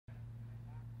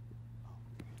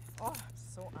Oh,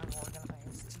 so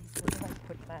unorganized. Jeez, where did I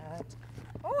put that?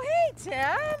 Oh, hey,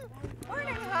 Tim.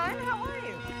 Morning, hon. How are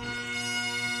you?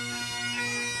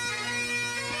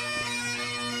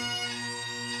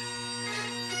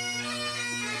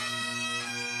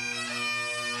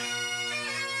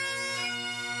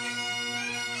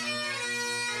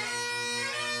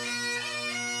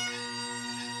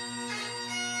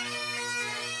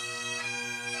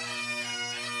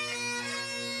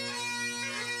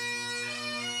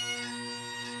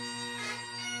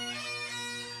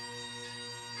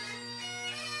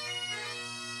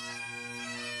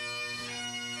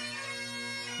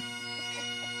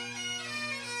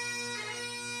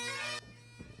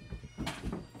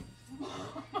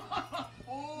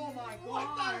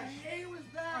 What the hay was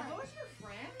that? Are those your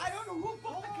friends? I don't know who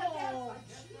booked the cadets. Oh,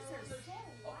 jeez, they're so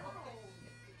loud.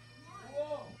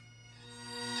 Whoa.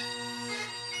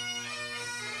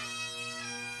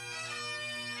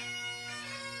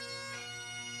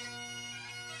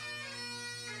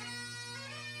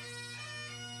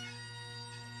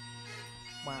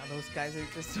 Wow, those guys are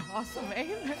just awesome, eh?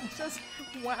 Just,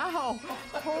 wow.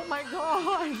 Oh my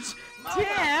gosh.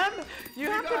 Tim, you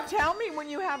have to tell me when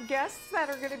you have guests that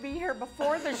are going to be here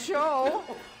before the show.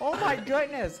 Oh my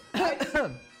goodness.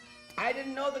 I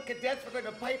didn't know the cadets were going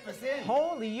to pipe us in.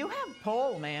 Holy, you have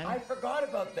pull, man. I forgot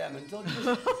about them until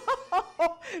just...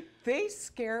 They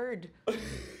scared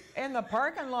in the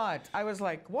parking lot. I was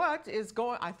like, what is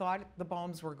going? I thought the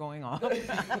bombs were going off.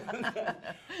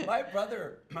 My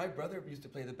brother used to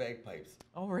play the bagpipes.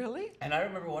 Oh, really? And I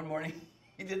remember one morning,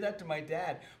 he did that to my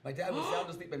dad. My dad was sound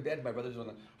asleep in bed. My brother's on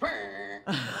the...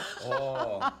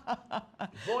 Oh.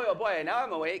 Boy, oh boy, now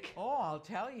I'm awake. Oh, I'll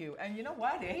tell you. And you know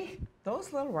what, eh?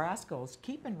 Those little rascals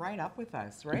keeping right up with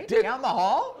us, right? Did- Down the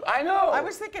hall? I know. I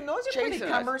was thinking those are pretty Chasing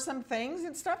us. cumbersome things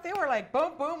and stuff. They were like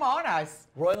boom, boom on us.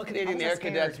 Royal Canadian I Air was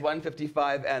Cadets scared.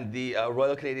 155 and the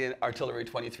Royal Canadian Artillery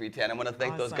 2310. I want to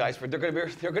thank those Awesome. guys for they're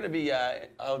going to be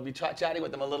I'll be chatting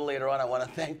with them a little later on. I want to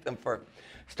thank them for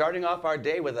starting off our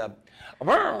day with a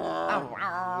yeah.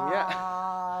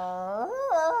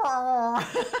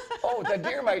 Oh, the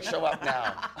deer might show up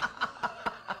now.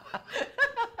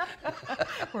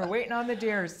 We're waiting on the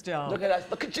deer still. Look at us.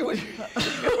 Look at you.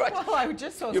 Well, I was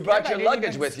just so You scared brought I your didn't luggage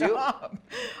even with you? stop.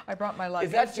 I brought my luggage.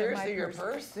 Is that and seriously my your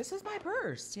purse? This is my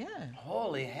purse, yeah.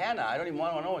 Holy Hannah, I don't even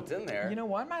want to know what's in there. You know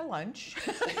what? My lunch.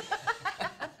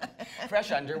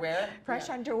 Fresh underwear. Fresh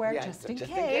underwear, Yeah, just in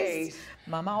just in case. case.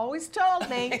 Mama always told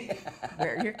me,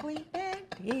 wear your clean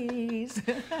panties.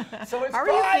 So it's How are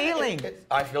Friday. you feeling?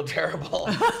 I feel terrible.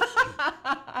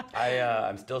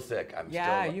 I'm still sick.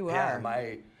 Yeah, still, you yeah,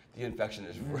 are. The infection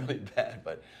is really bad,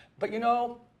 but you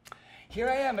know, here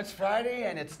I am. It's Friday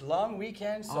and it's long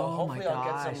weekend, so Oh, hopefully my I'll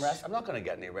get some gosh. rest. I'm not going to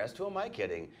get any rest. Who am I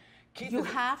kidding? Keith You is-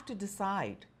 have to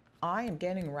decide. I am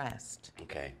getting rest.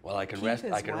 Okay. Well, I can Keith rest.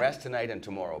 is I can what? rest tonight and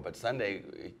tomorrow. But Sunday,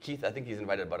 Keith, I think he's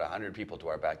invited about 100 people to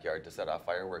our backyard to set off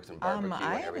fireworks and barbecue I and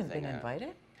haven't everything. been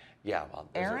invited. Yeah. Well,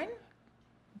 there's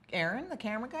a- Aaron, the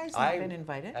camera guy's not been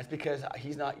invited. That's because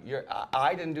he's not.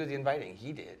 I didn't do the inviting.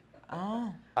 He did.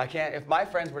 Oh. I can't. If my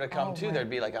friends were to come Oh, too, right. there'd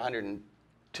be like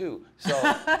 102. So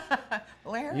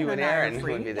Well, Aaron you and I are Aaron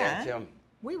free, would be there yeah. too.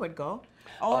 We would go.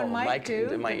 Oh, and Mike, Mike too,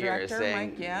 in my the ear is director, saying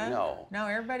Mike, yeah. no. No,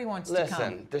 everybody wants to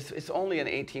come. Listen, it's only an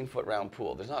 18-foot round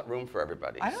pool. There's not room for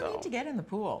everybody. I don't so. need to get in the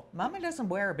pool. Mama doesn't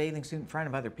wear a bathing suit in front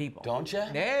of other people. Don't you?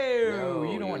 No,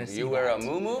 you don't want to see You wear a that.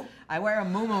 muumuu? I wear a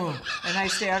muumuu, and I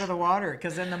stay out of the water,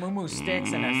 because then the muumuu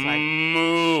sticks, and it's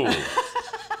like...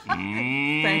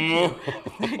 Thank you.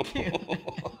 Thank you.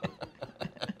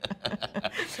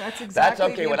 That's exactly That's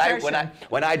okay. the impression.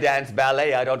 When I dance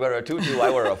ballet, I don't wear a tutu. I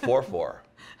wear a 4/4.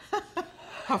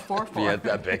 A 4/4. Yeah, it's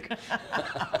that big.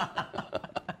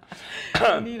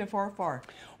 You need a 4/4.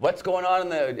 What's going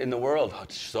on in the world? Oh,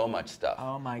 so much stuff.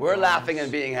 Oh, my We're gosh. laughing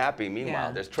and being happy.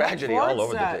 Meanwhile, there's tragedy Doug all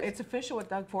over Ford's, the place. It's official with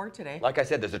Doug Ford today. Like I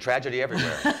said, there's a tragedy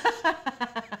everywhere.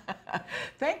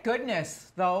 Thank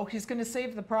goodness, though. He's going to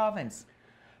save the province.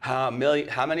 How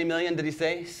many million did he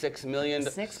say? 6 million?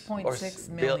 6.6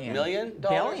 million. Million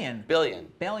dollars? Billion.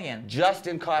 Billion. Just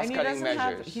in And cost-cutting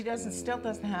measures. still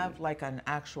doesn't have like an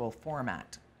actual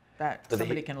format that Does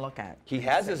somebody he- can look at. He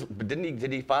has his, but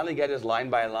did he finally get his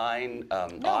line-by-line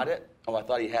audit? Oh, I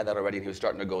thought he had that already and he was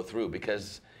starting to go through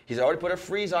because he's already put a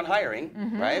freeze on hiring,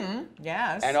 right?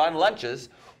 Yes. And on lunches,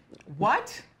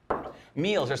 What?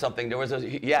 meals or something. There was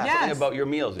something Yes. about your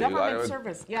meals. You Government gotta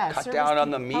service, yeah. Cut service down on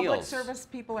the Public meals. service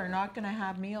people are not going to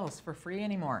have meals for free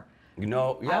anymore. You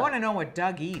know, yeah. I want to know what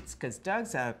Doug eats, because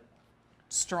Doug's a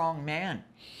strong man.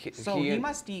 So he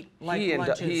must eat like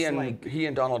lunches like... He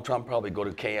and Donald Trump probably go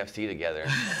to KFC together.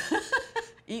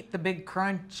 Eat the big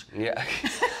crunch. Yeah.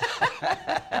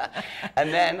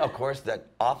 And then, of course, the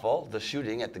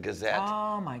shooting at the Gazette.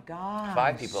 Oh my gosh.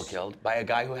 5 people killed by a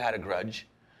guy who had a grudge.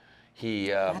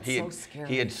 That's so scary.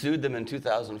 He had sued them in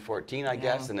 2014, I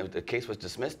guess, and the case was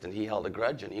dismissed, and he held a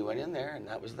grudge, and he went in there, and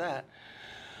that was that.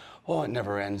 Oh, it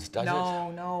never ends, does it?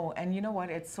 No. And you know what?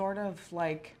 It's sort of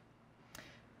like,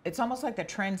 it's almost like the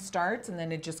trend starts, and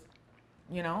then it just,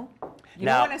 you know? You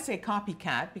don't want to say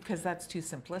copycat, because that's too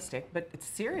simplistic, but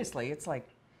seriously, it's like,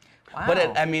 wow.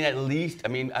 But I mean,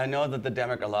 I know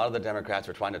that a lot of the Democrats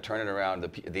were trying to turn it around.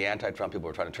 The anti-Trump people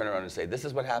were trying to turn it around and say, this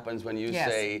is what happens when you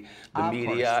say the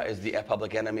media is the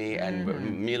public enemy, and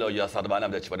Milo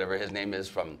Yasadanovich, whatever his name is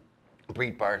from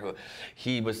Breitbart, who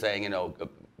he was saying, you know,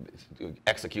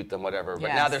 execute them, whatever.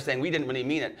 But now they're saying we didn't really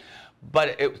mean it.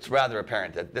 But it's rather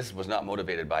apparent that this was not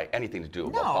motivated by anything to do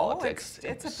with politics.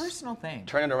 It's a personal thing.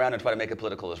 Turn it around and try to make it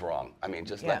political is wrong. I mean,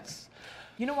 just let's...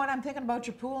 You know what? I'm thinking about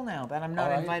your pool now that I'm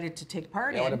not invited to take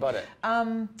part in. What about it?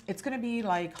 It's going to be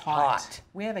like hot.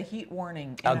 We have a heat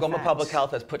warning. Algoma Public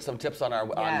Health has put some tips on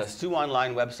on the Sioux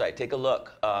Online website. Take a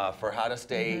look for how to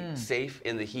stay safe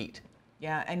in the heat.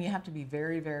 Yeah, and you have to be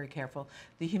very, very careful.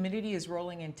 The humidity is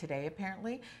rolling in today,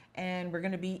 apparently, and we're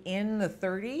going to be in the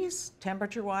 30s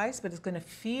temperature-wise, but it's going to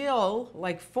feel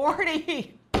like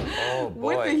 40 oh,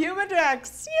 boy. with the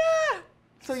humidex. Yeah.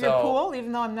 So your pool,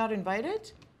 even though I'm not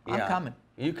invited, I'm coming.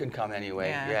 You can come anyway,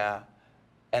 yeah.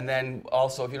 And then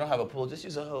also, if you don't have a pool, just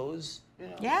use a hose. You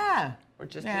know, yeah. Or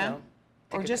just, you know.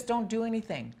 Or just don't do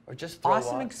anything. Or just throw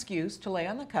awesome excuse to lay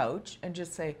on the couch and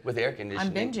just say, with air conditioning.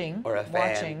 I'm binging, or a fan.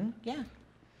 watching. Yeah.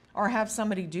 Or have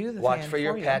somebody do the Watch fan for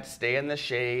your pets, stay in the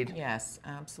shade. Yes,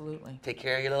 absolutely. Take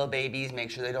care of your little babies, make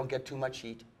sure they don't get too much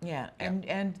heat. Yeah,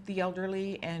 and the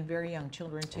elderly and very young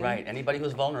children too. Right, anybody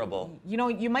who's vulnerable. You know,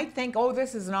 you might think, oh,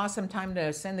 this is an awesome time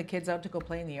to send the kids out to go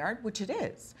play in the yard, which it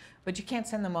is. But you can't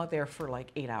send them out there for like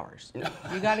 8 hours.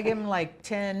 You got to give them like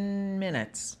 10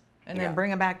 minutes. And then bring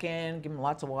them back in, give them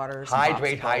lots of water.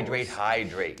 Hydrate, hydrate,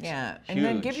 hydrate. Yeah, and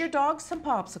then give your dogs some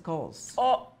popsicles.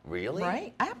 Oh, really?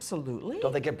 Right, absolutely.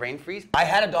 Don't they get brain freeze? I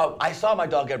had a dog, I saw my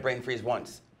dog get brain freeze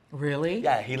once. Really?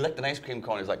 Yeah, he licked an ice cream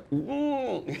cone. He's like,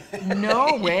 no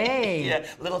way. Yeah,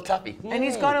 little tuppy. And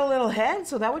he's got a little head,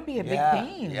 so that would be a big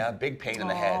pain. Yeah, big pain in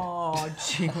the head. Oh,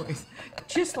 jeez.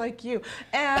 Just like you.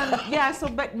 And yeah, so,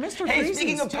 but Mr. Hey, Freeze's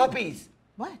speaking of puppies.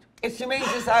 What? It's Humane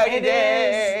Society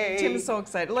Day. Tim's so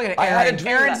excited. Look at I Aaron. had a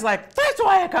dream. Aaron's like, that's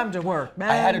why I come to work,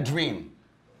 man. I had a dream.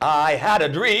 I had a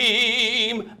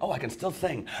dream. Oh, I can still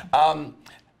sing.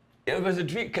 It was a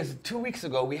dream because 2 weeks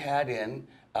ago we had in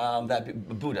that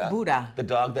Buddha, the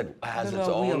dog that has its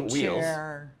own wheels.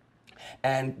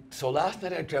 And so last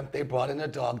night I dreamt they brought in a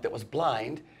dog that was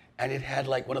blind, and it had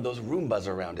like one of those Roombas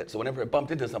around it. So whenever it bumped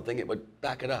into something, it would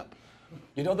back it up.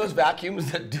 You know those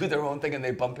vacuums that do their own thing and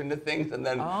they bump into things? And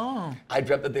then I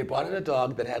dreamt that they brought in a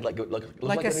dog that had like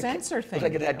a sensor thing.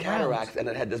 Like it had cataracts, and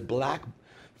it had this black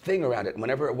thing around it. And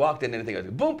whenever it walked in anything, it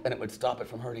would boom, and it would stop it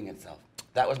from hurting itself.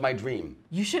 That was my dream.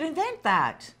 You should invent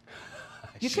that.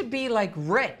 You could be like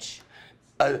rich.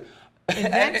 And you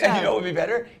know what would be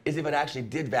better? Is if it actually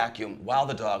did vacuum while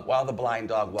the blind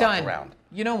dog walked around.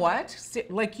 You know what?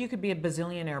 Like you could be a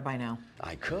bazillionaire by now.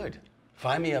 I could.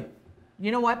 Find me a...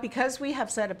 You know what? Because we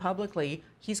have said it publicly,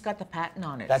 he's got the patent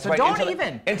on it. That's so right. Don't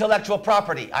even. Intellectual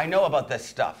property. I know about this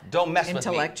stuff. Don't mess with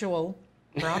me. Intellectual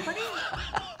property?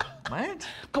 What?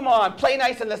 Come on, play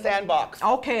nice in the sandbox.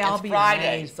 Okay, I'll be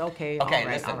Friday. Nice. Okay,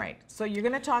 listen. all right. So you're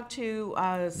going to talk to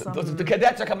some... The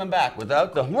cadets are coming back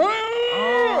without the...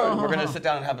 We're going to sit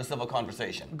down and have a civil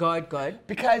conversation. Good, good.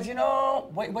 Because, you know,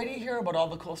 wait till you hear about all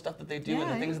the cool stuff that they do and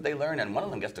the things that they learn. And one of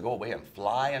them gets to go away and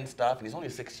fly and stuff. And he's only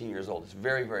 16 years old. It's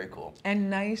very, very cool. And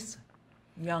nice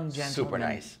young gentleman. Super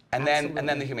nice. And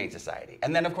then the Humane Society.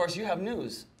 And then, of course, you have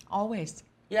news. Always.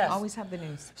 Yes. Always have the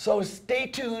news. So stay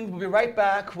tuned. We'll be right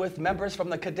back with members from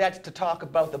the cadets to talk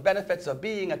about the benefits of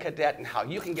being a cadet and how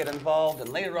you can get involved. And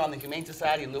later on, the Humane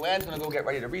Society, Luann's going to go get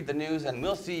ready to read the news. And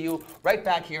we'll see you right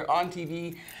back here on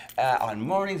TV on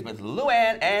Mornings with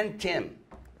Luann and Tim.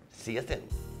 See you soon.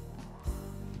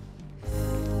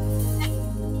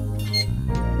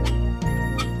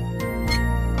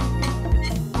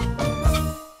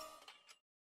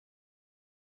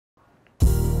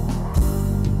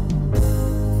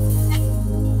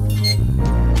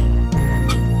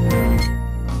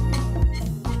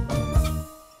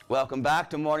 Welcome back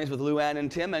to Mornings with Luann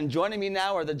and Tim, and joining me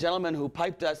now are the gentlemen who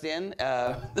piped us in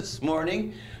this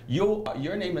morning.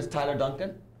 Your name is Tyler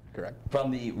Duncan? Correct.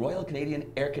 From the Royal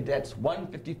Canadian Air Cadets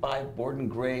 155 Borden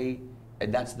Gray,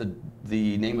 and that's the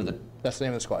name of the... That's the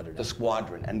name of the squadron. The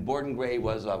squadron, and Borden Gray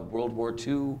was a World War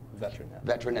II veteran,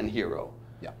 veteran and hero.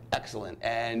 Yeah. Excellent.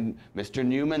 And Mr.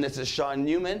 Newman, this is Sean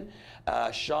Newman.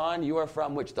 Sean, you are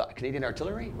from which? The Canadian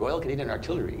Artillery? Royal Canadian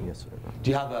Artillery? Yes, sir.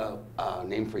 Do you have a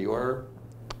name for your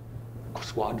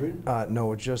squadron?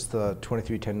 No, it's just the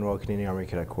 2310 Royal Canadian Army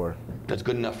Cadet Corps. That's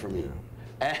good enough for me.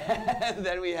 And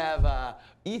then we have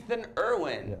Ethan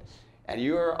Irwin. Yes. And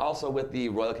you're also with the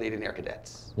Royal Canadian Air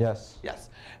Cadets. Yes. Yes.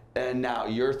 And now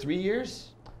you're 3 years?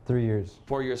 3 years.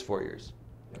 4 years, 4 years.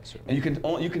 Yes, sir. And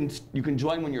you can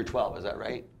join when you're 12, is that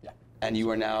right? Yeah. And you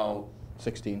are now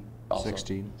 16. also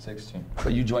 16. 16.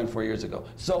 But you joined 4 years ago.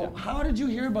 So Yeah. how did you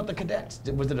hear about the cadets?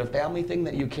 Was it a family thing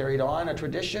that you carried on, a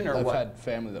tradition, or I've what? had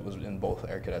family that was in both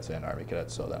Air Cadets and Army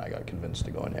Cadets, so then I got convinced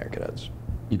to go into Air Cadets.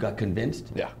 You got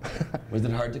convinced? Yeah. Was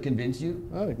it hard to convince you?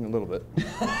 A little bit.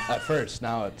 At first,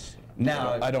 now it's...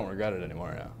 Now I don't regret it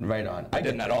anymore, yeah. Right on. I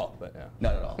didn't at all, but yeah.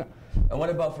 Not at all. And what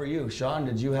about for you, Sean?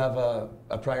 Did you have a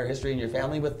prior history in your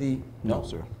family with the? No,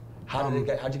 sir. How'd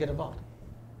you get involved?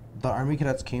 The Army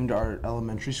Cadets came to our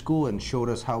elementary school and showed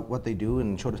us what they do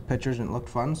and showed us pictures, and it looked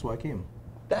fun, so I came.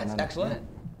 That's excellent.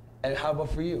 And how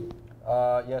about for you?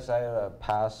 Yes, I had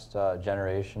past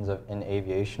generations in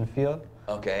aviation field.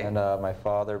 Okay. And my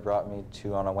father brought me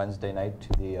on a Wednesday night to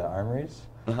the armories.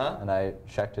 And I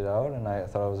checked it out, and I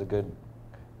thought it was a good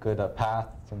path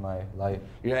to my life.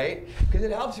 Right? Because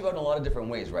it helps you out in a lot of different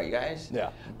ways, right, guys?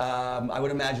 Yeah. I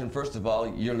would imagine, first of all,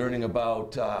 you're learning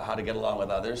about how to get along with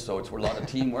others, so it's a lot of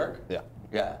teamwork. Yeah.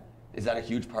 Yeah. Is that a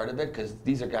huge part of it? Because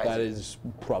these are guys. That is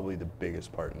probably the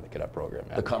biggest part in the cadet program.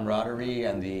 Yeah. The camaraderie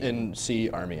and the. In Sea,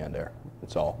 Army, and Air.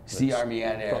 It's all. Sea, Army,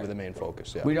 and Air. Probably the main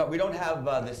focus. Yeah. We don't have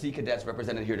the Sea Cadets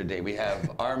represented here today. We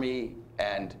have Army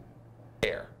and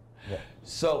Air. Yeah.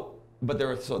 So, but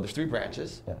there's 3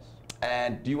 branches. Yes.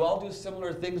 And do you all do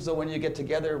similar things though when you get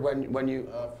together? When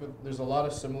you? There's a lot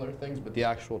of similar things, but the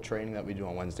actual training that we do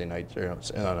on Wednesday nights, or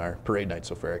on our parade nights,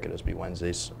 so for Air Cadets, be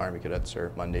Wednesdays, Army Cadets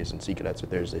are Mondays, and Sea Cadets are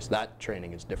Thursdays. That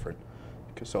training is different.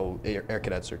 So Air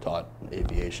Cadets are taught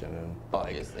aviation, and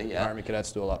Obviously, yeah. Army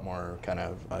Cadets do a lot more kind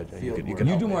of. You work. can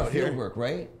You help do me more out here. field work,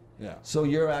 right? Yeah. So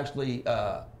you're actually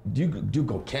do you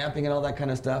go camping and all that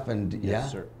kind of stuff? And yeah,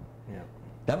 Yes, sir. Yeah.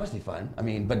 that must be fun. I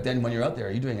mean, but then when you're out there,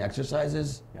 are you doing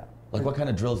exercises? Yeah. Like what kind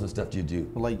of drills and stuff do you do?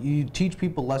 Like, you teach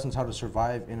people lessons how to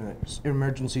survive in an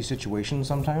emergency situation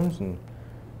sometimes, and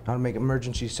how to make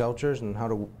emergency shelters, and how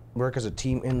to work as a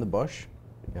team in the bush.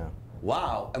 Yeah.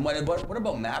 Wow. And what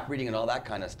about map reading and all that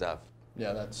kind of stuff?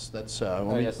 Yeah, that's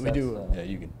yes, we do. that's, Yeah,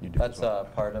 you do. That's as well.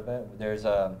 part of it. There's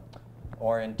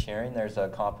orienteering. There's a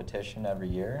competition every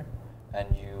year, and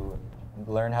you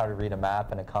learn how to read a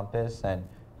map and a compass, and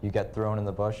you get thrown in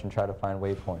the bush and try to find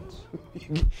waypoints.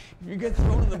 You get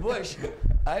thrown in the bush.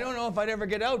 I don't know if I'd ever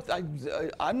get out.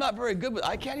 I'm not very good with.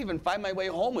 I can't even find my way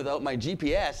home without my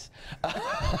GPS.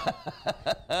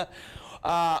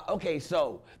 Okay,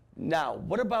 so now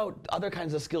what about other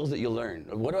kinds of skills that you learn?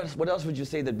 What else would you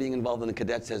say that being involved in the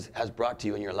cadets has brought to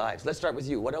you in your lives? Let's start with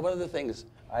you. What other things?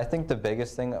 I think the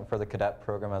biggest thing for the cadet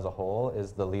program as a whole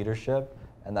is the leadership,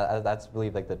 and that's I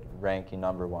believe like the ranking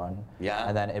 #1. Yeah.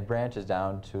 And then it branches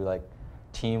down to like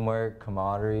teamwork,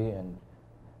 camaraderie,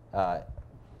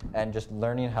 and just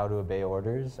learning how to obey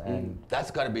orders. And That's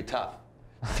got to be tough.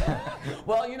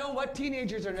 Well, you know what?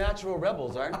 Teenagers are natural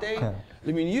rebels, aren't they? I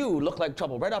mean, you look like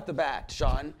trouble right off the bat,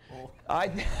 Sean.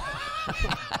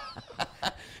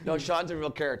 No, Sean's a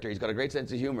real character. He's got a great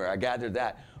sense of humor. I gathered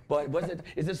that. But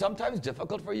is it sometimes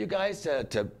difficult for you guys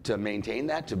to maintain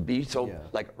that, to be so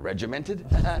like regimented?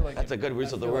 That's a good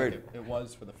use of the word. Like it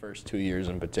was for the first 2 years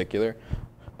in particular.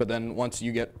 But then once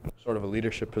you get sort of a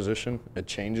leadership position, it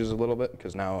changes a little bit,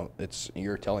 because now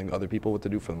you're telling other people what to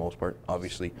do for the most part.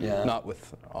 Obviously, not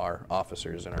with our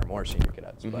officers and our more senior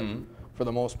cadets, but for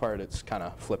the most part, it's kind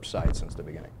of flipped side since the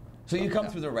beginning. So you come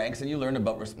through the ranks and you learn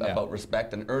about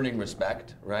respect and earning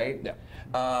respect, right?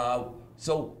 Yeah.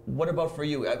 So what about for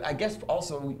you? I guess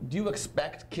also, do you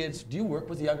expect kids? Do you work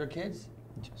with younger kids?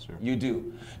 Yes, sir. You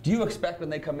do. Do you expect when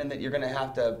they come in that you're going to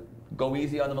have to go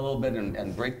easy on them a little bit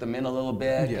and break them in a little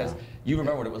bit? Because you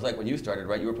remember what it was like when you started,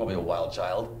 right? You were probably a wild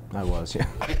child. I was, yeah.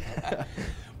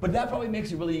 But that probably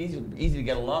makes you really easy to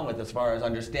get along with as far as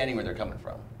understanding where they're coming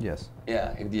from. Yes.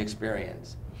 Yeah, the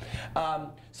experience.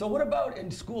 So what about in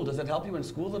school? Does it help you in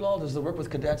school at all? Does the work with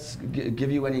cadets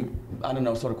give you any, I don't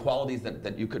know, sort of qualities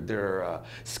that you could, there are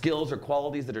skills or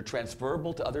qualities that are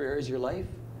transferable to other areas of your life?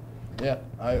 Yeah,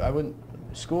 I wouldn't.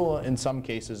 School in some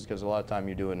cases, because a lot of time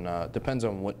you're doing, depends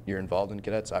on what you're involved in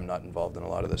cadets. I'm not involved in a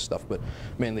lot of this stuff, but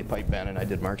mainly pipe band, and I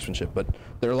did marksmanship. But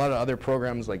there are a lot of other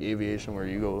programs like aviation where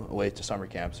you go away to summer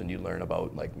camps and you learn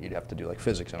about, like, you'd have to do like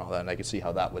physics and all that, and I could see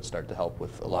how that would start to help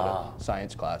with a lot of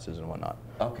science classes and whatnot.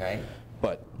 Okay.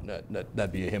 But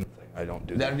that'd be a him thing. I don't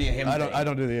do That'd be a him thing. I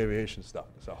don't do the aviation stuff.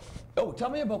 So. Oh, tell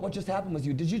me about what just happened with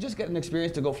you. Did you just get an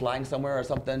experience to go flying somewhere or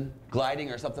something? Gliding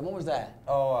or something? What was that?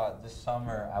 Oh, this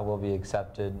summer I will be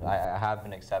accepted. I have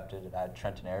been accepted at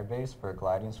Trenton Air Base for a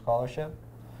gliding scholarship.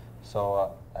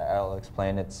 So I'll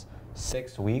explain. It's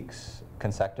 6 weeks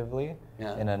consecutively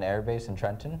in an air base in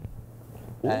Trenton.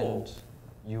 Ooh. And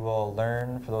you will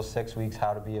learn for those 6 weeks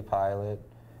how to be a pilot,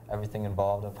 everything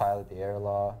involved in a pilot, the air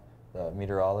law, the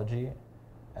meteorology,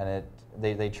 and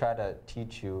they try to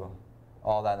teach you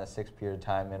all that in a 6 period of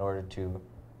time in order to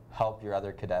help your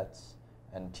other cadets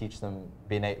and teach them,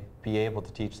 be able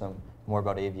to teach them more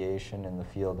about aviation in the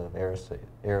field of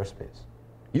aerospace.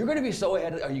 You're going to be so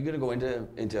ahead. Are you going to go into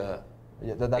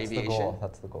that's aviation? The goal.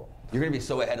 That's the goal. You're going to be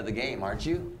so ahead of the game, aren't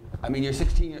you? I mean, you're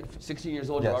 16 years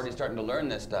old. Yes. You're already starting to learn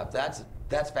this stuff. That's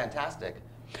fantastic.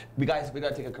 We got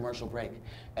to take a commercial break,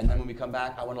 and then when we come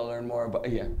back, I want to learn more about.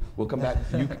 Yeah, we'll come back.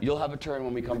 You'll have a turn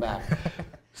when we come back.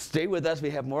 Stay with us. We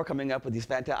have more coming up with these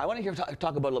fantastic. I want to hear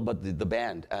talk about the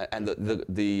band and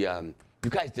the. You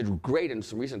guys did great in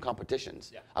some recent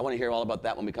competitions. Yeah. I want to hear all about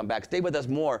that when we come back. Stay with us.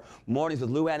 More Mornings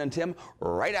with Luann and Tim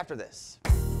right after this.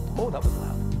 Oh, that was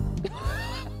loud.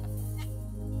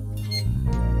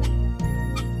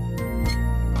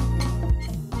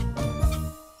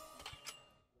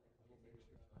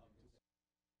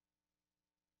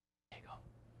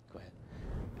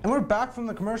 And we're back from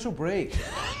the commercial break.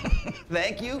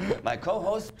 Thank you, my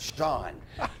co-host, Sean,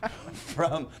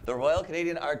 from the Royal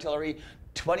Canadian Artillery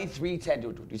 2310.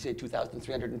 Did you say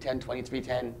 2,310,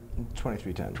 2310?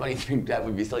 2310. 23, that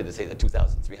would be silly to say the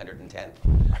 2,310.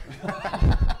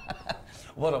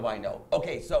 What do I know?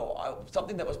 Okay, so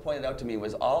something that was pointed out to me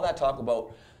was all that talk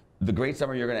about the great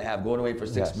summer you're going to have, going away for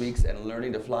 6 weeks and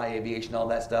learning to fly aviation, all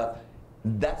that stuff.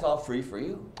 That's all free for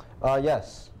you?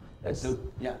 Yes.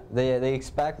 Yeah. They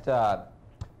expect,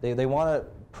 they want to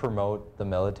promote the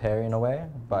military in a way,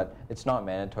 but it's not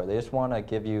mandatory. They just want to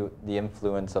give you the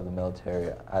influence of the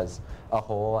military as a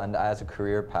whole and as a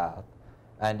career path.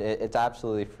 And it's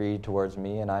absolutely free towards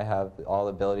me, and I have all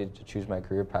the ability to choose my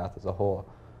career path as a whole.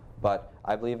 But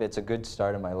I believe it's a good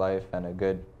start in my life and a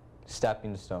good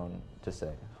stepping stone to say.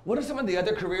 What are some of the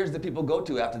other careers that people go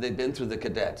to after they've been through the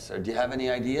cadets? Or do you have any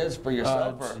ideas for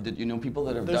yourself? Or did you know people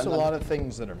that have done that? There's a lot of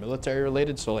things that are military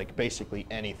related, so like basically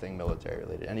anything military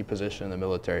related. Any position in the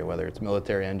military, whether it's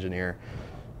military engineer,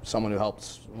 someone who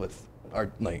helps with,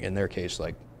 like in their case,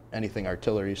 like anything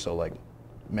artillery, so like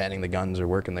manning the guns or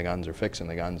working the guns or fixing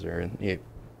the guns, or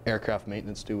aircraft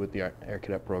maintenance too with the Air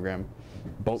Cadet program.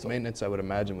 Boat maintenance, I would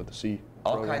imagine, with the sea.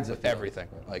 All kinds of fields. Everything.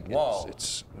 Like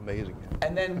it's amazing.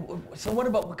 And then, so what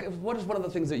is one of the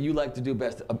things that you like to do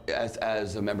best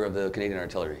as a member of the Canadian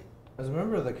Artillery? As a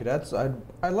member of the cadets, I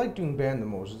like doing band the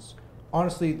most. It's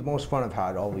honestly the most fun I've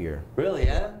had all year. Really,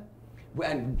 yeah?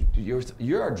 And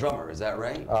you're a drummer, is that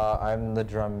right? I'm the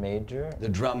drum major. The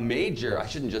drum major. I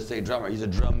shouldn't just say drummer. He's a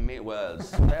drum major. Well,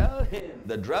 smell him.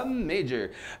 The drum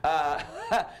major.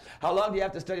 How long do you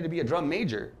have to study to be a drum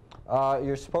major?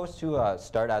 You're supposed to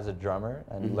start as a drummer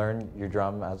and learn your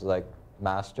drum as like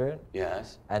master it.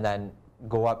 Yes. And then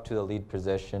go up to the lead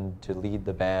position to lead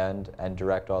the band and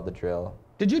direct all the drill.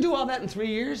 Did you do all that in 3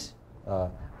 years?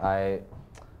 I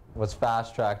was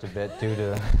fast-tracked a bit due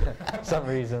to some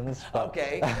reasons.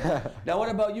 Okay. Now what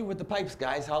about you with the pipes,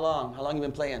 guys? How long? How long you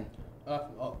been playing?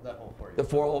 That whole 4 years.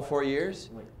 The whole 4 years?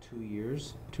 Like 2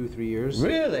 years, 3 years.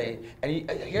 Really? And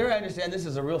here I understand this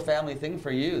is a real family thing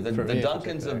for you. The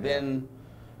Duncans have been...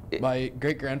 My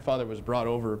great-grandfather was brought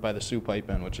over by the Sioux Pipe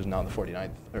Band, which is now the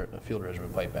 49th Field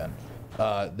Regiment Pipe Band.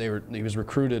 He was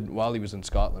recruited while he was in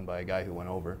Scotland by a guy who went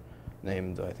over,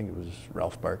 named, I think it was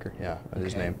Ralph Barker,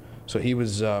 his name. So he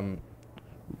was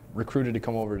recruited to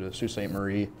come over to Sault Ste.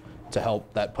 Marie to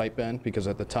help that pipe band, because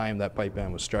at the time that pipe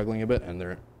band was struggling a bit,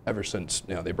 and ever since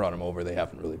they brought him over, they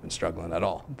haven't really been struggling at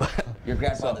all. Your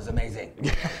grandfather's amazing.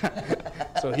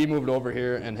 So he moved over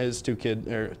here, and his two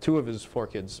of his 4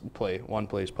 kids play. One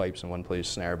plays pipes and one plays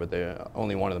snare, but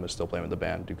only one of them is still playing with the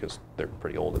band because they're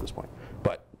pretty old at this point.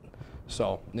 But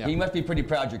so yeah. He must be pretty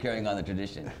proud you're carrying on the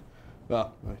tradition.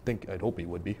 Well, I'd hope he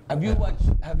would be. Oh,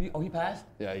 he passed?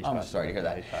 Yeah, he's passed. I'm sorry to hear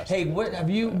that. Yeah, he passed. Hey,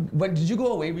 did you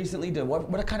go away recently to,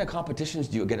 what kind of competitions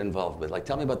do you get involved with? Like,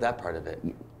 tell me about that part of it.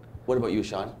 What about you,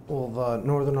 Sean? Well, the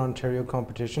Northern Ontario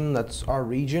competition, that's our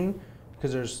region,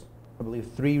 because there's, I believe,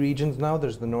 3 regions now.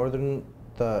 There's the northern,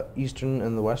 the eastern,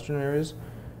 and the western areas.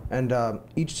 And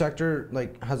each sector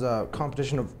has a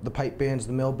competition of the pipe bands,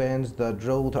 the mill bands, the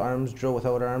drill to arms, drill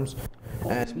without arms. Oh,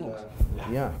 and smokes.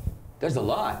 yeah. There's a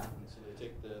lot. So they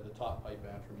take the top pipe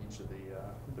band from each of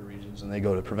the regions, and they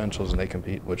go to provincials and they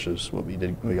compete, which is what we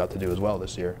got to do as well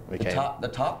this year. The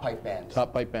top pipe band.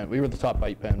 Top pipe band. We were the top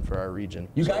pipe band for our region.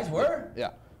 You guys were? Yeah.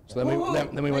 So then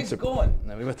we went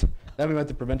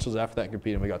to provincials after that and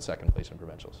competed, and we got second place in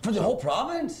provincials. For the whole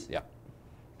province? Yeah.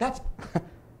 That's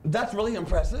really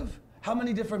impressive. How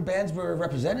many different bands were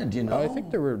represented, do you know? I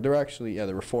think there were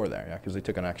 4 there, yeah, because they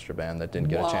took an extra band that didn't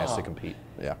get a chance to compete.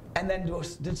 Yeah. And then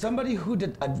did somebody who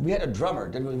did, we had a drummer,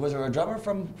 was there a drummer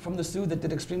from the Sioux that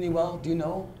did extremely well, do you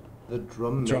know? The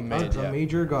drum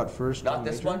major got first. Not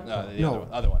this one? No,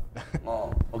 the other one.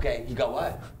 Oh, okay. He got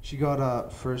what? She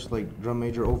got first, like, drum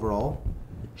major overall.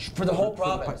 For the whole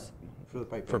province? For the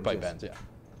pipe bands. For pipe bands, yeah.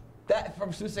 That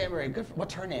from Sault Ste. Marie. Good.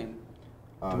 What's her name?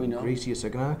 Do we know? Gracie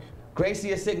Asignac. Gracie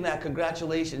Asignac,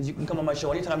 congratulations. You can come on my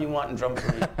show anytime you want and drum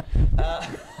for me.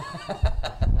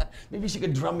 Maybe she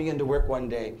could drum me into work one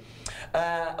day.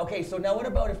 Okay, so now what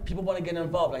about if people want to get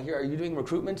involved? I hear, are you doing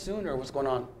recruitment soon, or what's going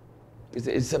on? Is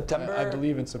it September? I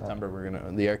believe in September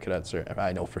the Air Cadets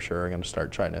I know for sure, are going to start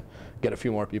trying to get a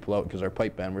few more people out, because our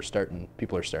pipe band,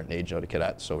 people are starting to age out of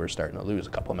cadets, so we're starting to lose a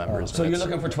couple of members. So you're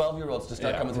looking for 12-year-olds to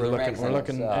start coming through the ranks? We're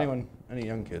looking, any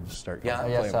young kids start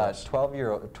coming. Yes,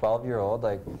 12-year-old,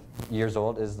 like years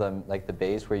old is the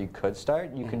base where you could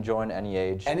start. You can join any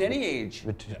age. And any age?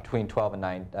 Between 12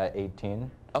 and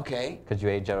 18. Okay. Because you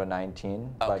age out at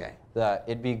 19. Okay. But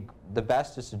it'd be the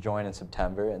best is to join in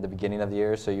September at the beginning of the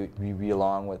year, so you be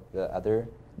along with the other.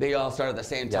 They all start at the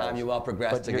same time. You all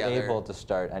progress together. But you're able to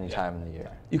start any time in the year.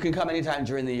 You can come anytime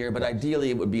during the year, but ideally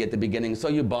it would be at the beginning, so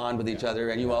you bond with each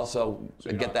other, and you also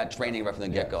get that training right from the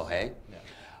get-go. Hey.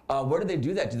 Yeah. Where do they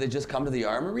do that? Do they just come to the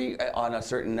armory on a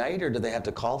certain night, or do they have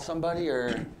to call somebody,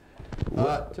 or?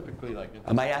 Typically, like.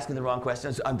 Am I asking the wrong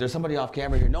questions? There's somebody off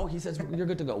camera here. No, he says you're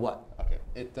good to go. What? Okay.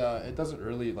 It doesn't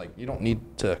really, like, you don't need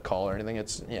to call or anything.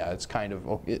 It's kind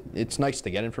of, it's nice to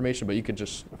get information, but you could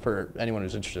just, for anyone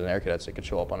who's interested in Air Cadets, they could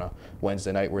show up on a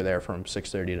Wednesday night. We're there from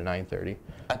 6:30 to 9:30.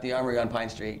 At the Armory on Pine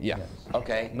Street? Yeah. Yes.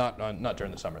 Okay. Not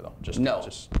during the summer though. Just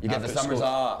you get the summers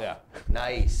off. Yeah.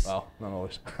 Nice. Well, not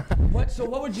always. So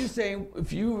what would you say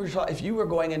if you were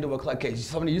going into a class? Okay,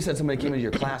 you said somebody came into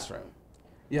your classroom.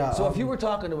 Yeah. So if you were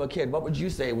talking to a kid, what would you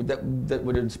say that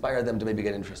would inspire them to maybe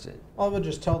get interested? I would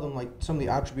just tell them, like, some of the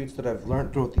attributes that I've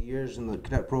learned throughout the years in the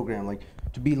cadet program, like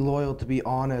to be loyal, to be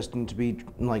honest, and to be,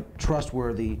 like,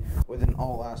 trustworthy within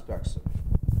all aspects.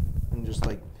 And just,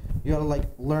 like, you gotta, like,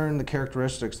 learn the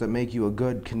characteristics that make you a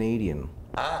good Canadian.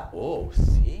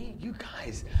 See, you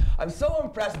guys, I'm so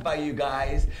impressed by you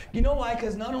guys. You know why?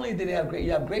 Because not only do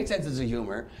you have great senses of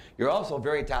humor, you're also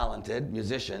very talented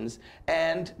musicians,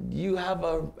 and you have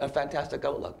a fantastic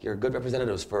outlook. You're good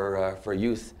representatives for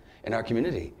youth in our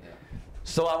community. Yeah.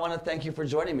 So I want to thank you for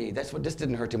joining me. This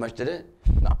didn't hurt too much, did it?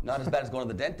 No. Not as bad as going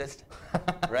to the dentist,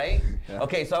 right? Yeah.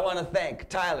 Okay, so I want to thank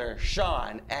Tyler,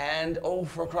 Sean, and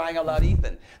for crying out loud,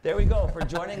 Ethan. There we go, for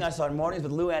joining us on Mornings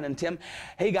with Lou Ann and Tim.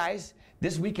 Hey guys,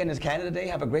 this weekend is Canada Day.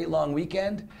 Have a great long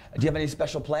weekend. Do you have any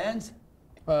special plans?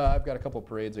 I've got a couple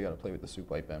parades. I got to play with the Sioux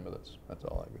Pipe Band, but that's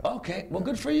all I've got. Okay, well,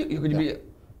 good for you. You're going to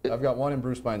be. I've got one in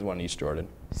Bruce Pines, one in East Jordan.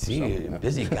 See,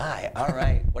 busy guy. All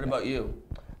right. What about you?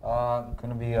 I'm going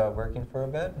to be working for a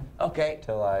bit. Okay.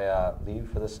 Till I leave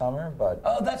for the summer, but.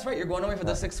 Oh, that's right. You're going away for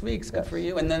the 6 weeks. Good for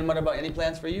you. And then what about any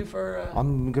plans for you for?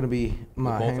 I'm going to be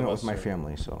hanging out with my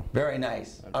family, so. Very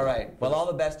nice. All right. Well, all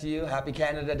the best to you. Happy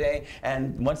Canada Day.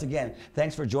 And once again,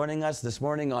 thanks for joining us this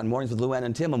morning on Mornings with Lou Ann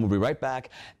and Tim, and we'll be right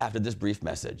back after this brief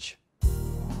message.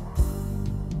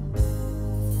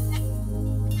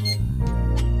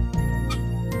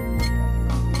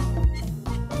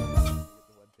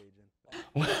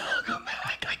 Welcome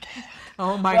back again.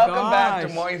 Oh my gosh. Welcome back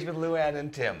to Mornings with Lou Ann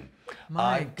and Tim.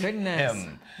 My goodness.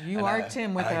 Tim, you are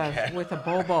Tim with a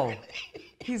bobo.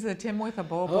 He's the Tim with a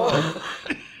bobo.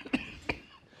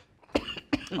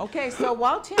 Okay, so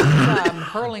while Tim's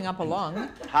hurling up along,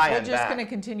 we're just going to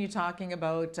continue talking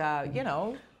about,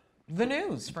 the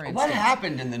news, for instance. What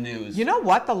happened in the news? You know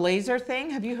what? The laser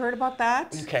thing. Have you heard about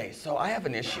that? Okay, so I have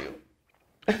an issue.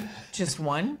 Just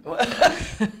one?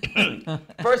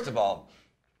 First of all,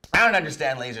 I don't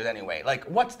understand lasers anyway. Like,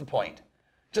 what's the point?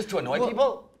 Just to annoy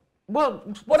people? Well,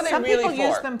 what are they some really people for?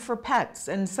 use them for pets,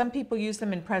 and some people use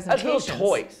them in presentations. As little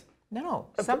toys. No,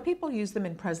 some people use them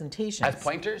in presentations. As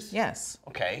pointers? Yes.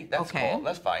 Okay, that's cool.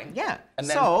 That's fine. Yeah. And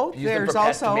then so use there's them for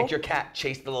pets also to make your cat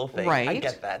chase the little thing. Right. I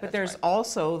get that. But there's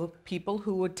also people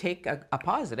who would take a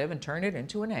positive and turn it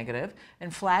into a negative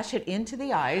and flash it into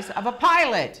the eyes of a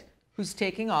pilot who's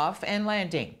taking off and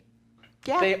landing.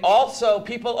 Yeah.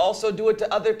 People also do it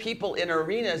to other people in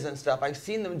arenas and stuff. I've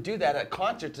seen them do that at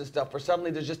concerts and stuff where suddenly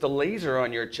there's just a laser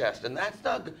on your chest, and that's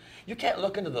not good. You can't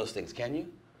look into those things, can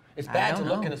you? It's bad to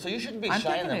look into, so you shouldn't be shying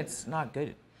them. I'm thinking it's not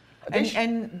good.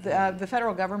 And the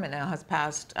federal government now has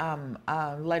passed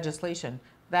legislation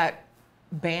that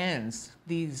bans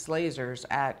these lasers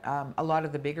at a lot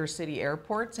of the bigger city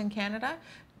airports in Canada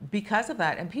because of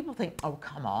that. And people think, oh,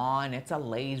 come on, it's a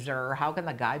laser. How can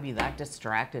the guy be that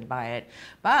distracted by it?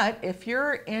 But if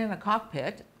you're in a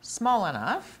cockpit small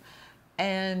enough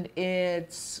and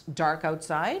it's dark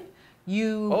outside,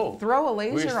 you throw a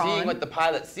laser on. We're seeing what the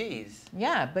pilot sees.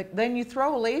 Yeah, but then you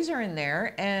throw a laser in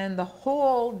there and the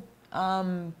whole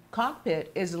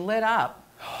cockpit is lit up.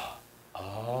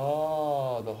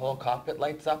 Oh, the whole cockpit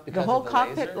lights up because of the laser? The whole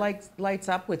cockpit lights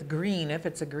up with green if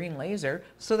it's a green laser.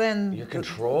 So then your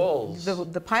controls.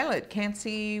 The pilot can't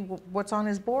see what's on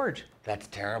his board. That's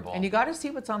terrible. And you got to see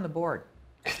what's on the board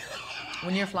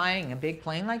when you're flying a big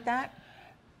plane like that.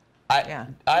 I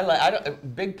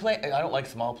don't like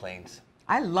small planes.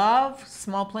 I love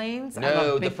small planes.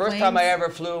 No, the first time I ever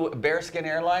flew Bearskin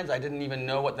Airlines, I didn't even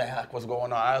know what the heck was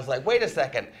going on. I was like, wait a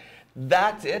second.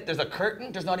 That's it? There's a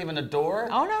curtain? There's not even a door?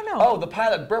 Oh, no. Oh, the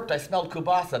pilot burped. I smelled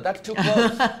kielbasa. That's too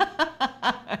close.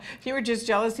 You were just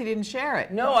jealous he didn't share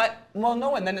it. No,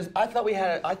 and then I thought we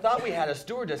had a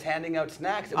stewardess handing out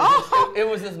snacks. It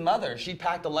was his mother. She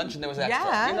packed a lunch and there was extra.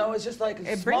 Yeah. You know, it's just like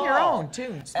small. Bring your own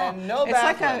too. Small. And no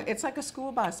bathroom. It's like a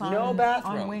school bus on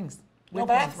bathroom. on wings. No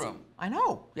bathroom. I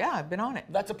know. Yeah, I've been on it.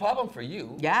 That's a problem for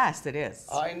you. Yes, it is.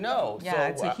 I know. Yeah, so,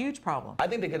 it's a huge problem. I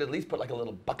think they could at least put like a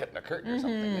little bucket in a curtain or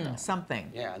something. You know?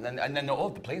 Something. Yeah, and then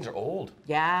the planes are old.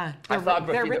 Yeah,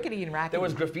 they're rickety and rackety. There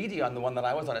was graffiti on the one that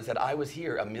I was on. It said, "I was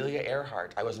here, Amelia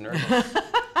Earhart." I was nervous.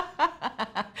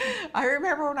 I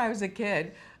remember when I was a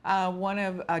kid,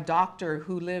 a doctor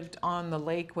who lived on the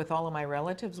lake with all of my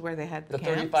relatives where they had the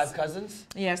camps. 35 cousins?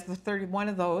 Yes, one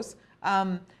of those.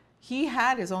 He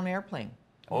had his own airplane.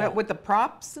 But with the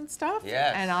props and stuff.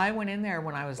 Yes. And I went in there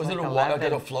when I was like 11. Was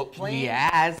it a float plane?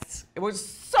 Yes. It was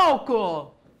so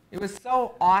cool. It was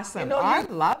so awesome. You know, I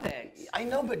love it. I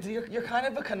know, but you're kind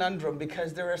of a conundrum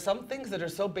because there are some things that are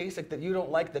so basic that you don't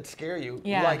like that scare you,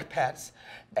 like pets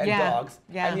and dogs.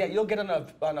 Yeah. And yet you'll get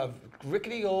on a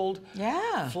rickety old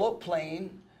float plane.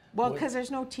 Well, because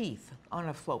there's no teeth on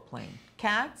a float plane.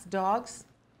 Cats, dogs.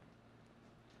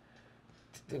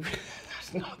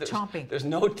 Chomping. There's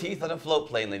no teeth on a float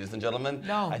plane, ladies and gentlemen.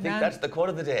 No, I think that's the quote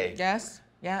of the day. Yes,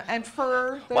 yeah, and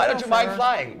fur. Why don't you mind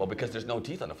flying? Well, because there's no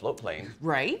teeth on a float plane.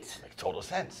 Right. Makes total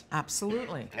sense.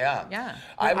 Absolutely. Yeah. Yeah.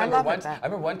 I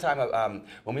remember one time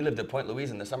when we lived at Point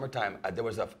Louise in the summertime, there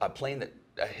was a plane that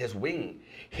his wing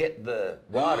hit the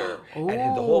water and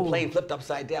the whole plane flipped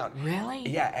upside down. Really?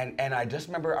 Yeah, and I just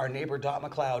remember our neighbor Dot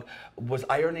McLeod was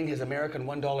ironing his American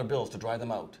 $1 bills to dry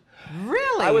them out.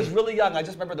 Really? I was really young. I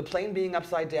just remember the plane being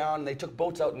upside down. They took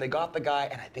boats out and they got the guy,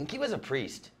 and I think he was a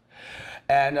priest.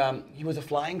 And he was a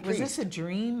flying priest. Was this a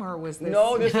dream or was this?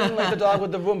 No, this wasn't like the dog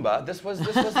with the Roomba. This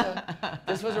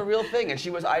was a real thing, and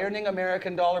she was ironing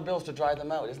American dollar bills to dry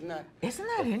them out. Isn't that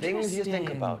interesting? Things you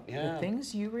think about. Yeah. The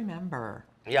things you remember.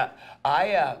 Yeah.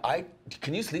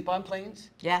 Can you sleep on planes?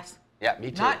 Yes. Yeah,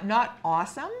 me too. Not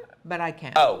awesome, but I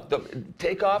can. Oh, the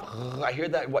takeoff, I hear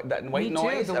that white noise.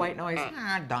 Me too, the white noise.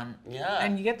 Done. Yeah.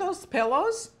 And you get those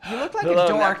pillows? You look like a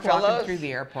dork walking through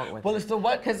the airport with it. Well, it's the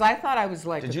what? Because I thought I was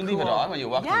like Did you leave it on when you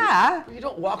walked through the You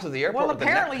don't walk through the airport with the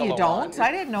neck pillow on. Well, apparently you don't.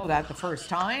 I didn't know that the first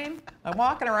time. I'm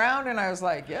walking around and I was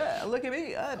like, yeah, look at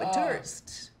me. I'm a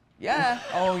tourist. Yeah.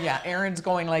 Oh, yeah. Aaron's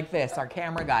going like this, our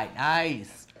camera guy.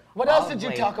 Nice. What else did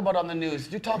you talk about on the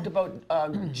news? You talked about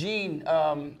Gene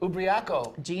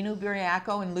Ubriaco. Gene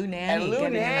Ubriaco and Lou Nanny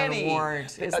getting an award.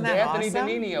 Isn't that awesome? The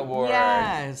Anthony Benini Award.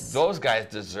 Yes. Those guys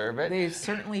deserve it. They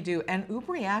certainly do. And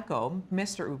Ubriaco,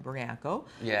 Mr. Ubriaco,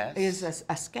 is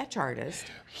a sketch artist.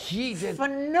 He did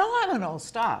phenomenal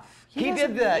stuff. He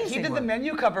did the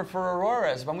menu cover for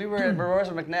Aurora's when we were at Aurora's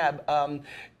and McNabb.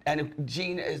 And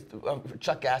Gene is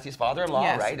Chuck Gassie's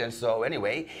father-in-law, right? And so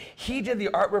anyway, he did the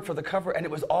artwork for the cover, and it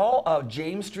was all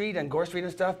James Street and Gore Street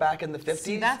and stuff back in the 50s.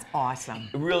 See, that's awesome.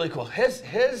 Really cool.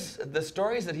 The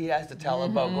stories that he has to tell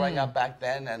about growing up back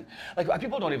then, and like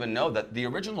people don't even know that the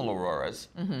original Aurora's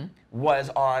was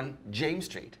on James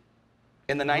Street.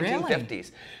 In the 1950s. Really?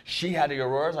 She had the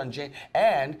Aurora's on James,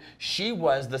 and she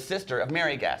was the sister of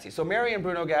Mary Gassie. So Mary and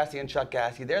Bruno Gassie and Chuck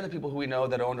Gassie, they're the people who we know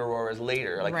that owned Aurora's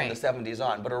later, like from the 70s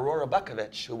on. But Aurora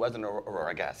Bukovich, who wasn't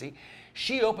Aurora Gassie,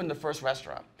 she opened the first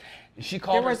restaurant. She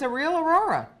called There was a real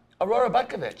Aurora. Aurora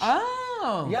Bukovich. Oh.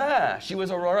 Oh. Yeah, she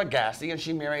was Aurora Gassy, and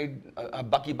she married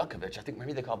Bucky Bukovich. I think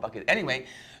maybe they call Bucky. Anyway,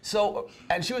 so,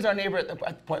 and she was our neighbor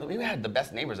at Point Louise. We had the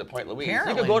best neighbors at Point Louise.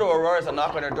 You could go to Aurora's and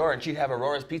knock on her door, and she'd have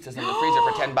Aurora's pizzas in the freezer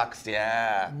for $10.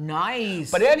 Yeah. Nice.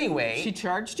 But anyway. She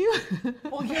charged you?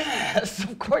 Well, yes,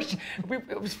 of course.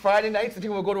 It was Friday nights, and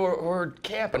people would go to her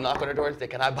camp and knock on her door and say,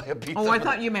 "Can I buy a pizza?" Oh, I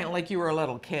thought you meant like you were a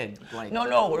little kid. Like. No,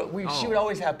 she would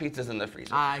always have pizzas in the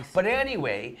freezer. I see. But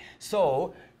anyway,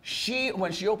 so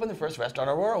when she opened the first restaurant,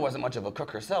 Aurora wasn't much of a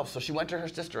cook herself, so she went to her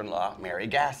sister-in-law, Mary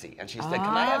Gassy, and she said,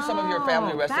 "Can I have some of your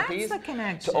family recipes that's the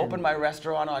connection. to open my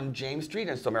restaurant on James Street?"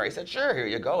 And so Mary said, "Sure, here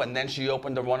you go." And then she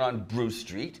opened the one on Bruce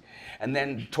Street, and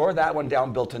then tore that one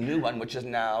down, built a new one, which is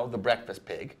now the Breakfast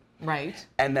Pig. Right.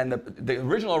 And then the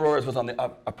original Aurora's was on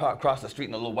the across the street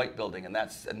in the little white building, and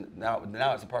now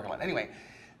it's a parking lot. Anyway.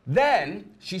 Then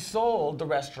she sold the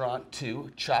restaurant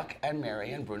to Chuck and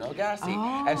Mary and Bruno Gassy.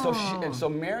 Oh. And so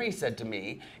Mary said to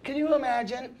me, "Can you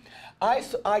imagine?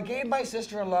 I gave my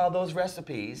sister-in-law those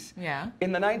recipes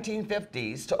in the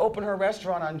 1950s to open her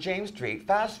restaurant on James Street.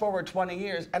 Fast forward 20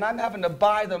 years, and I'm having to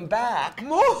buy them back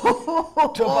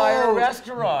to buy her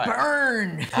restaurant."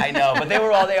 Burn! I know, but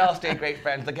they all stayed great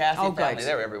friends. The Gassy family,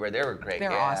 they were everywhere. They were great.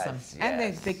 They're awesome. Yes.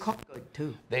 And they cook good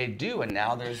too. They do, and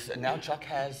now Chuck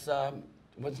has.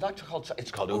 Well, it's not called Chuck, it's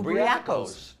called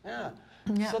Ubriacos. Yeah.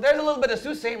 So there's a little bit of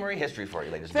Sault Ste. Marie history for you,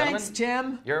 ladies and gentlemen. Thanks,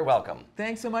 Tim. You're welcome.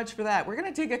 Thanks so much for that. We're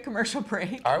going to take a commercial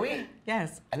break. Are we?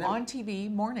 Yes. And then,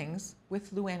 ONNtv Mornings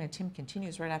with Luann and Tim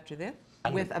continues right after this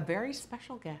with a very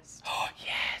special guest. Oh,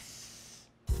 yes.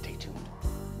 Stay tuned.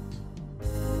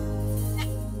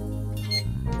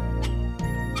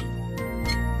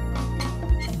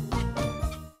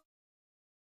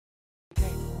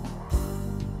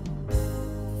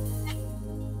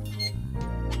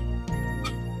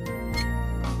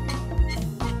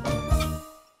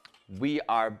 We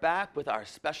are back with our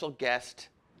special guest,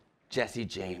 Jesse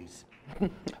James.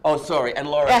 Oh, sorry, and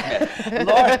Laura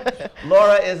Smith.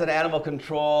 Laura is an animal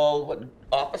control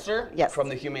officer from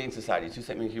the Humane Society, Sault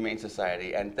Ste. Marie Humane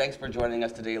Society. And thanks for joining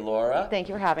us today, Laura. Thank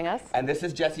you for having us. And this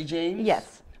is Jesse James?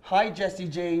 Yes. Hi, Jesse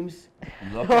James.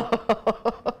 Look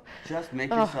just make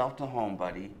yourself to home,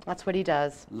 buddy. That's what he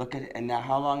does. Look at it. And now,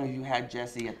 how long have you had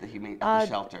Jesse at the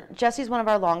shelter? Jesse's one of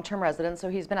our long-term residents, so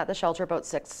he's been at the shelter about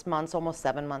 6 months, almost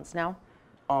 7 months now.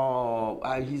 Oh,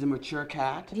 he's a mature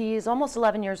cat? He's almost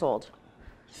 11 years old.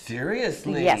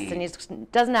 Seriously? Yes, and he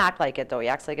doesn't act like it, though. He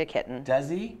acts like a kitten. Does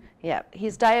he? Yeah.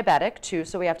 He's diabetic, too,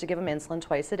 so we have to give him insulin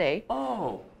twice a day.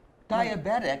 Oh,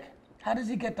 diabetic? How does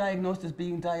he get diagnosed as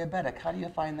being diabetic? How do you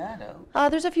find that out?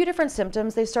 There's a few different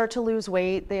symptoms. They start to lose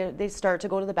weight. They start to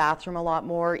go to the bathroom a lot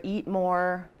more, eat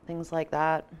more, things like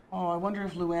that. Oh, I wonder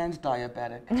if Luann's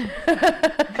diabetic.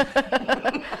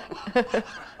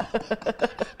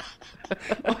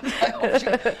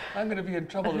 I'm going to be in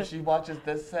trouble if she watches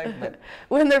this segment.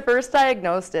 When they're first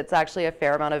diagnosed, it's actually a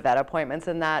fair amount of vet appointments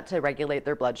in that to regulate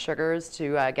their blood sugars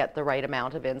to get the right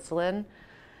amount of insulin,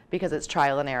 because it's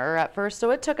trial and error at first.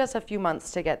 So it took us a few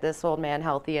months to get this old man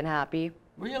healthy and happy.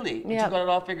 Really? Yeah. You got it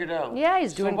all figured out? Yeah,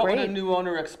 he's doing great. So what would a new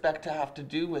owner expect to have to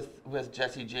do with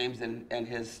Jesse James and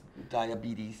his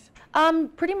diabetes?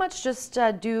 Pretty much just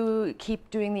keep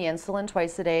doing the insulin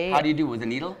twice a day. How do you do, with a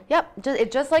needle?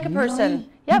 Yep, just like a person. Really?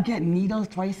 Yep. You get needles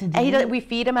twice a day? We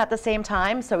feed him at the same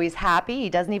time, so he's happy. He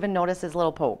doesn't even notice his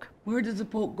little poke. Where does the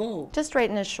poke go? Just right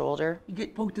in his shoulder. You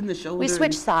get poked in the shoulder? We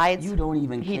switch sides. You don't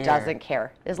even care. He doesn't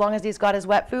care. As long as he's got his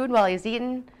wet food while he's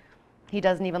eating, he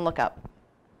doesn't even look up.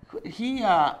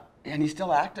 And he's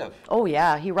still active. Oh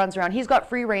yeah, he runs around. He's got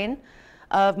free reign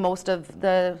of most of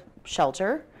the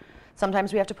shelter.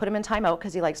 Sometimes we have to put him in timeout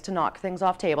because he likes to knock things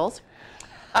off tables.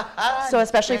 So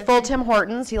especially full Tim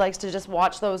Hortons, he likes to just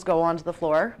watch those go onto the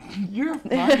floor. You're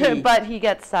funny. But he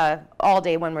gets all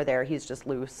day when we're there. He's just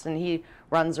loose and he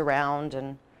runs around.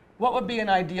 And what would be an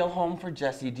ideal home for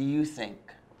Jesse, do you think?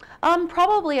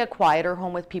 Probably a quieter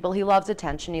home with people. He loves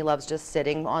attention. He loves just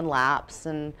sitting on laps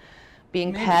and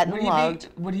being pet and loved.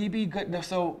 Would he be good?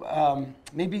 So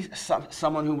maybe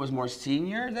someone who was more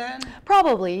senior then?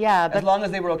 Probably, yeah. As long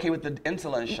as they were okay with the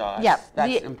insulin shots. Yeah.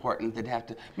 That's important. They'd have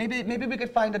to. Maybe we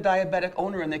could find a diabetic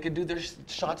owner and they could do their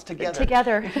shots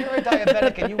together. If you're a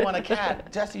diabetic and you want a cat,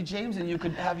 Jesse James and you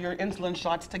could have your insulin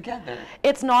shots together.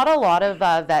 It's not a lot of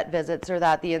vet visits or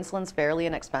that. The insulin's fairly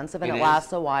inexpensive and it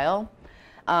lasts a while.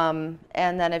 And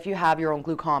then if you have your own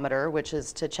glucometer, which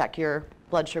is to check your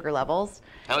blood sugar levels.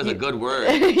 That was a good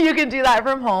word. You can do that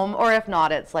from home, or if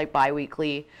not, it's like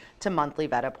bi-weekly to monthly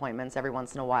vet appointments every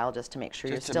once in a while just to make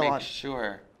sure you're still on.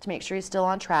 Sure. to make sure he's still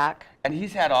on track. And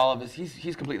he's had all of his,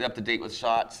 he's completely up to date with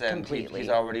shots, and Completely. he's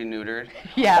already neutered.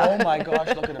 Yeah. Oh my gosh,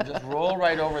 look at him just roll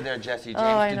right over there, Jesse James.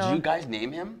 I Did know. you guys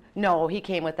name him? No, he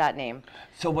came with that name.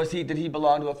 So did he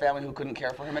belong to a family who couldn't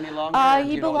care for him any longer? Or do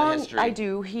He you know the belonged, history? I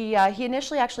do. He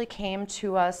initially actually came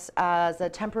to us as a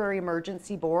temporary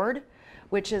emergency board,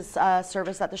 which is a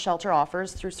service that the shelter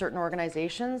offers through certain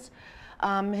organizations.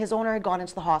 His owner had gone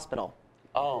into the hospital.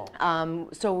 Oh.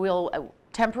 So we'll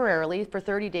temporarily, for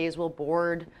 30 days, we'll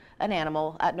board an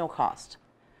animal at no cost.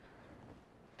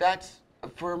 That's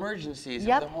for emergencies.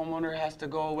 Yep. If the homeowner has to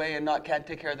go away and can't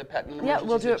take care of the pet in an Yeah, emergency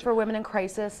we'll do it situation. for women in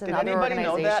crisis and Did other anybody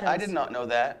organizations. know that? I did not know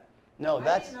that. No,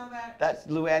 that's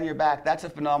Luann, you're back. That's a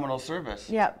phenomenal service.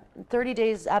 Yeah, 30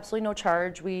 days, absolutely no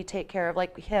charge. We take care of,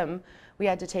 like him, we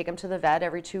had to take him to the vet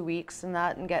every 2 weeks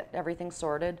and get everything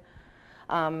sorted.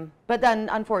 But then,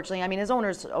 unfortunately, I mean, his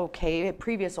owner's okay,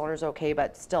 previous owner's okay,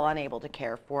 but still unable to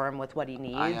care for him with what he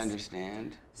needs. I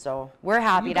understand. So we're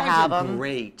happy You to guys have are him.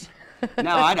 Great.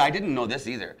 Now, I didn't know this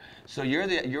either. So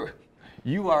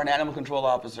you are an animal control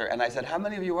officer, and I said, how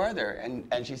many of you are there?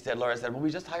 And she said, Laura said, well, we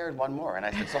just hired one more. And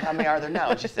I said, so how many are there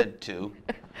now? And she said, 2.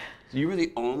 So you were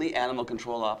the only animal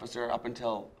control officer up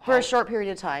until... For a short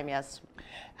period of time, yes.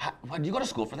 Did you go to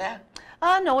school for that?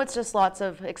 No, it's just lots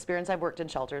of experience. I've worked in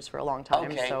shelters for a long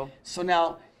time. Okay. So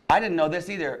Now, I didn't know this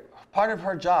either. Part of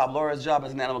her job, Laura's job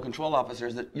as an animal control officer,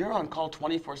 is that you're on call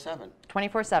 24/7.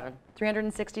 24/7,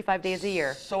 365 days a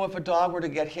year. So if a dog were to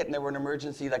get hit and there were an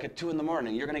emergency, like at 2 in the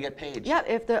morning, you're going to get paid. Yeah,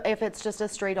 if it's just a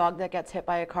stray dog that gets hit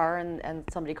by a car and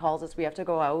somebody calls us, we have to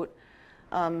go out.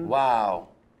 Wow.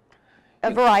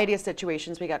 A variety of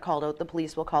situations we get called out. The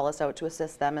police will call us out to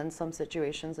assist them in some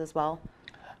situations as well.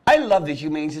 I love the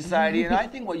Humane Society, and I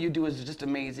think what you do is just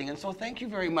amazing. And so thank you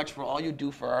very much for all you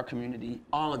do for our community,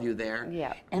 all of you there.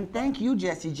 Yeah. And thank you,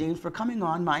 Jesse James, for coming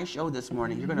on my show this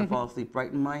morning. You're going to fall asleep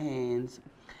right in my hands.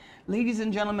 Ladies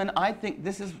and gentlemen, I think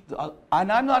this is,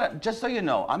 and I'm not, just so you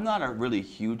know, I'm not a really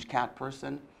huge cat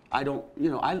person. I don't,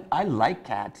 I like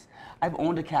cats. I've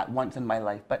owned a cat once in my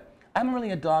life, but I'm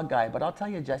really a dog guy. But I'll tell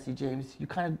you, Jesse James, you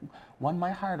kind of won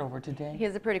my heart over today.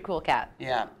 He's a pretty cool cat.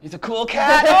 Yeah, he's a cool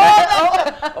cat.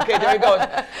 Oh, no. Okay, there he goes.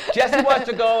 Jesse wants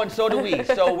to go, and so do we.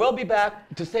 So we'll be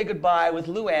back to say goodbye with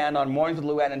Luann on Mornings with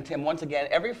Luann and Tim. Once again,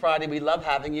 every Friday, we love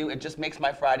having you. It just makes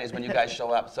my Fridays when you guys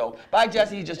show up. So bye,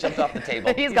 Jesse. He just jumped off the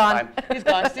table. He's gone. Fine. He's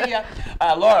gone. See ya.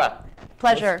 Laura.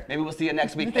 Pleasure. Maybe we'll see you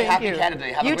next week. Thank Happy you. Canada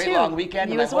Day. Have You a great too. long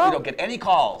weekend, You and I as hope well. you don't get any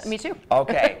calls. Me too.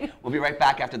 Okay. We'll be right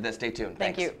back after this. Stay tuned.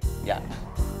 Thank Thanks. you. Yeah.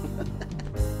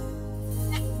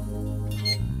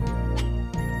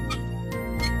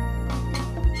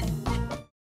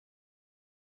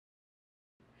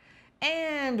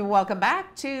 And welcome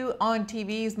back to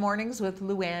ONNTV's Mornings with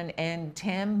Luann and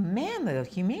Tim. Man, the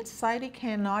Humane Society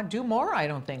cannot do more, I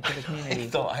don't think, for the community.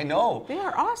 So I know. They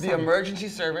are awesome. The emergency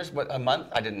service, what, a month?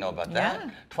 I didn't know about that.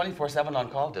 Yeah. 24/7 on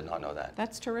call, did not know that.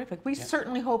 That's terrific. We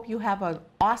certainly hope you have an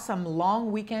awesome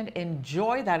long weekend.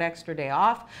 Enjoy that extra day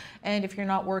off. And if you're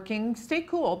not working, stay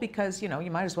cool because, you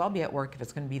might as well be at work if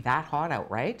it's going to be that hot out,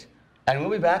 right? And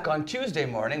we'll be back on Tuesday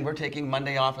morning. We're taking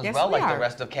Monday off as Yes, well, we like are. the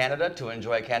rest of Canada, to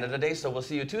enjoy Canada Day. So we'll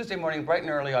see you Tuesday morning, bright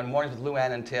and early on Mornings with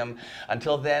Luann and Tim.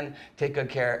 Until then, take good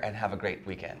care and have a great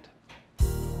weekend.